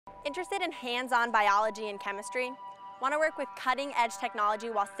Interested in hands-on biology and chemistry? Want to work with cutting-edge technology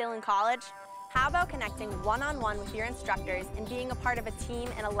while still in college? How about connecting one-on-one with your instructors and being a part of a team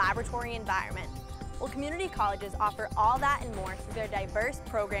in a laboratory environment? Well, community colleges offer all that and more through their diverse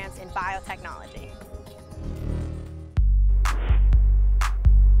programs in biotechnology.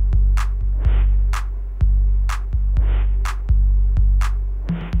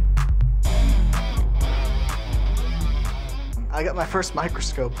 I got my first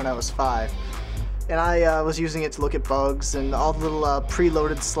microscope when I was 5, and I was using it to look at bugs and all the little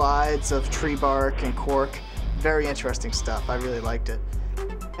preloaded slides of tree bark and cork. Very interesting stuff. I really liked it.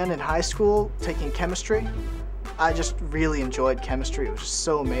 And in high school, taking chemistry, I just really enjoyed chemistry. It was just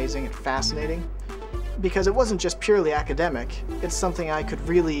so amazing and fascinating because it wasn't just purely academic. It's something I could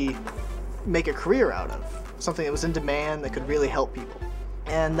really make a career out of, something that was in demand that could really help people.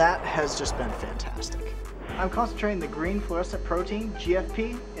 And that has just been fantastic. I'm concentrating the green fluorescent protein,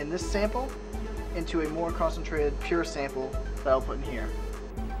 GFP, in this sample into a more concentrated pure sample that I'll put in here.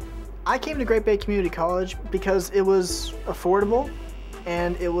 I came to Great Bay Community College because it was affordable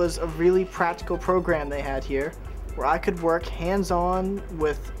and it was a really practical program they had here where I could work hands-on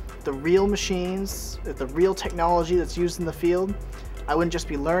with the real machines, the real technology that's used in the field. I wouldn't just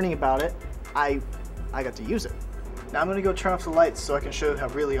be learning about it, I got to use it. Now I'm going to go turn off the lights so I can show you how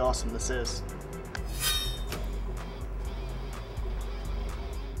really awesome this is.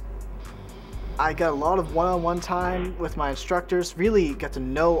 I got a lot of one-on-one time with my instructors, really got to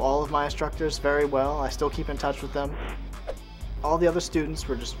know all of my instructors very well. I still keep in touch with them. All the other students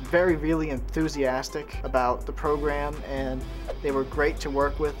were just really enthusiastic about the program, and they were great to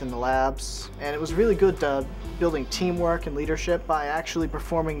work with in the labs. And it was really good building teamwork and leadership by actually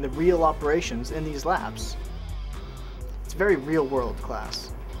performing the real operations in these labs. It's a very real-world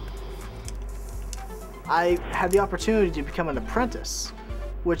class. I had the opportunity to become an apprentice,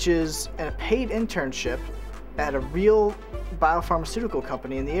 which is a paid internship at a real biopharmaceutical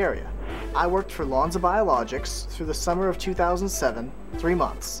company in the area. I worked for Lonza Biologics through the summer of 2007, 3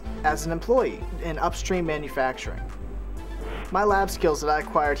 months, as an employee in upstream manufacturing. My lab skills that I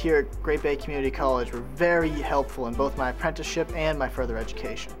acquired here at Great Bay Community College were very helpful in both my apprenticeship and my further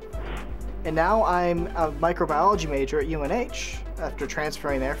education. And now I'm a microbiology major at UNH after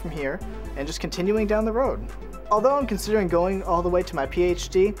transferring there from here and just continuing down the road. Although I'm considering going all the way to my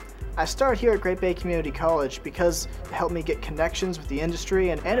PhD, I started here at Great Bay Community College because it helped me get connections with the industry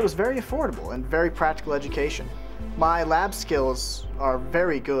and it was very affordable and very practical education. My lab skills are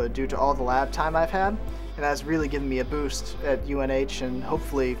very good due to all the lab time I've had, and that's really given me a boost at UNH and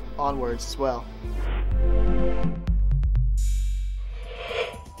hopefully onwards as well.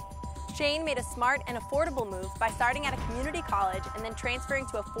 Shain made a smart and affordable move by starting at a community college and then transferring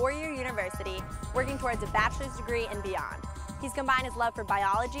to a 4-year university, working towards a bachelor's degree and beyond. He's combined his love for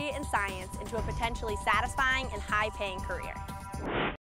biology and science into a potentially satisfying and high-paying career.